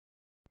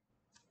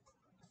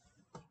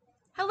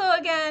Hello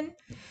again.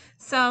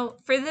 So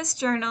for this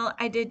journal,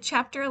 I did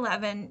chapter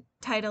 11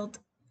 titled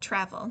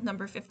Travel,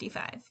 number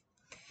 55.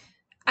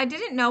 I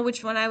didn't know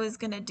which one I was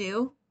going to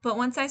do, but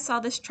once I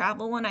saw this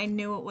travel one, I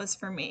knew it was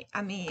for me.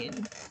 I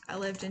mean, I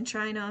lived in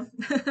China.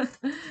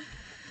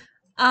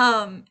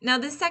 Now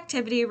this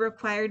activity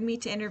required me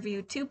to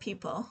interview 2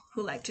 people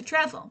who like to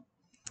travel.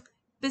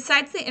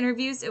 Besides the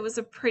interviews, it was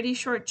a pretty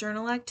short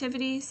journal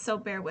activity, so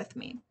bear with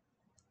me.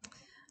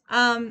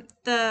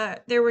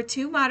 There were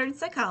 2 modern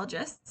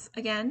psychologists,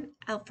 again,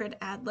 Alfred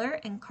Adler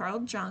and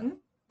Carl Jung.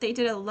 They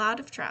did a lot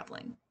of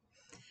traveling.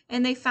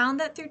 And they found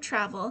that through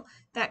travel,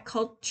 that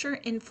culture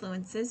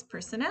influences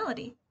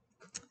personality.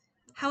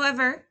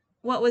 However,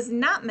 what was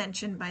not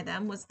mentioned by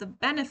them was the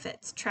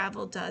benefits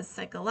travel does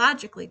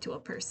psychologically to a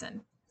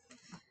person.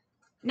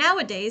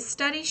 Nowadays,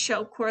 studies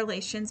show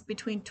correlations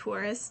between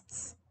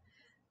tourists'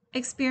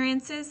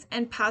 experiences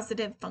and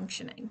positive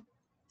functioning.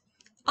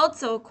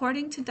 Also,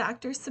 according to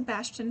Dr.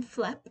 Sebastian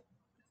Flepp, I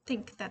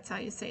think that's how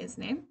you say his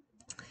name,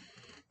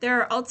 there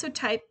are also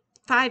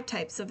 5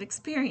 types of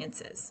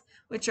experiences,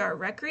 which are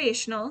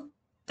recreational,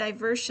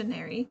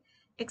 diversionary,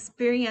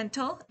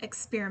 experiential,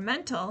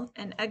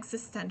 and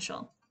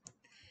existential.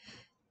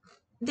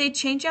 They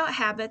change out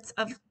habits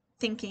of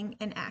thinking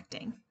and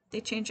acting.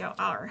 They change out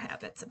our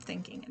habits of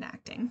thinking and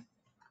acting.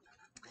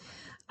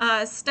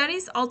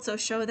 Studies also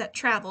show that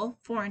travel,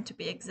 foreign to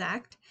be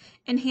exact,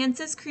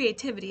 enhances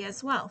creativity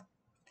as well.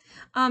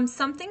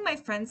 Something my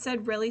friend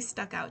said really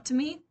stuck out to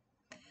me.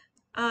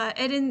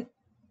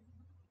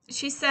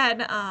 She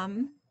said,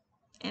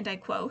 and I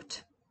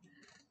quote,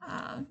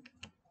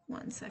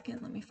 one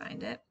second, let me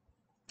find it.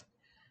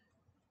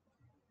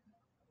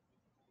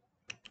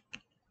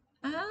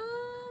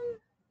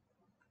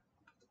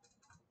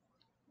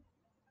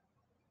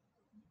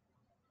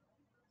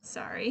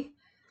 Sorry.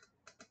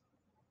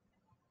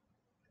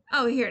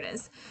 Oh, here it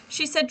is.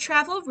 She said,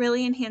 travel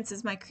really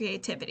enhances my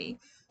creativity.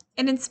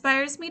 It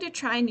inspires me to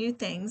try new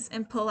things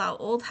and pull out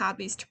old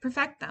hobbies to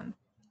perfect them.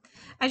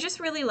 I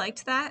just really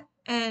liked that,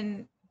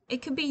 and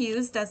it could be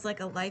used as like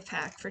a life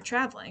hack for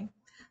traveling,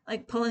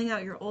 like pulling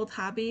out your old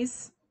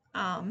hobbies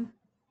and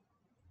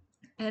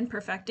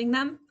perfecting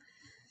them.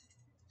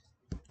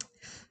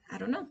 I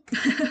don't know.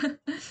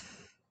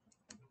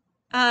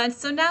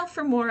 So now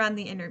for more on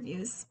the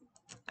interviews.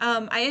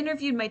 I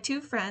interviewed my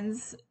 2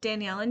 friends,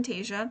 Danielle and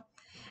Tasia,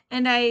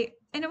 and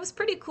it was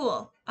pretty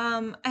cool.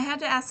 I had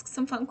to ask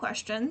some fun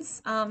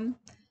questions.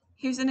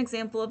 Here's an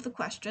example of the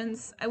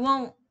questions. I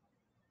won't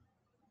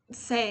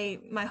say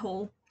my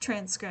whole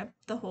transcript,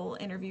 the whole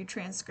interview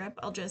transcript.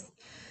 I'll just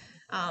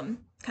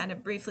kind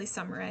of briefly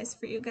summarize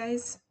for you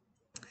guys.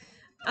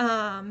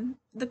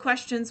 The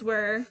questions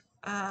were,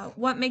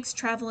 what makes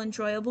travel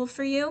enjoyable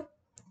for you?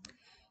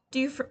 Do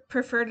you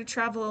prefer to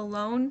travel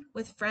alone,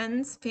 with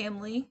friends,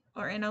 family,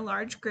 or in a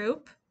large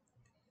group?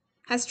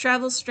 Has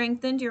travel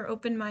strengthened your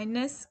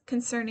open-mindedness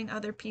concerning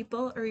other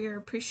people or your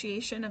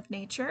appreciation of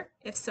nature?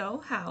 If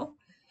so, how?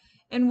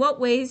 In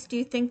what ways do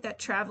you think that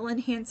travel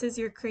enhances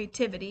your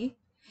creativity?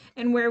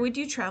 And where would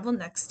you travel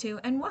next to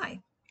and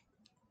why?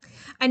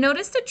 I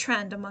noticed a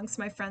trend amongst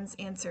my friends'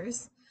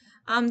 answers.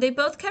 They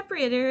both kept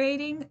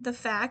reiterating the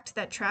fact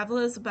that travel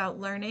is about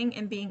learning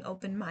and being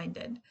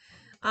open-minded.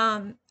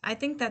 I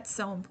think that's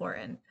so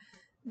important.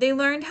 They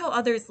learned how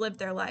others live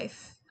their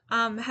life.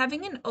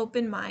 Having an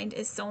open mind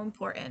is so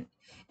important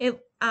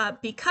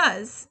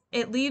because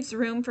it leaves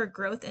room for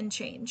growth and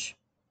change.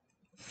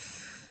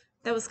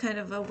 That was kind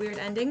of a weird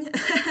ending,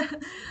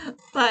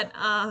 but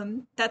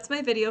that's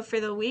my video for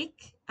the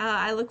week.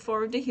 I look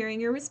forward to hearing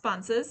your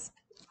responses.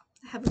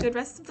 Have a good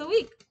rest of the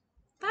week.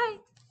 Bye.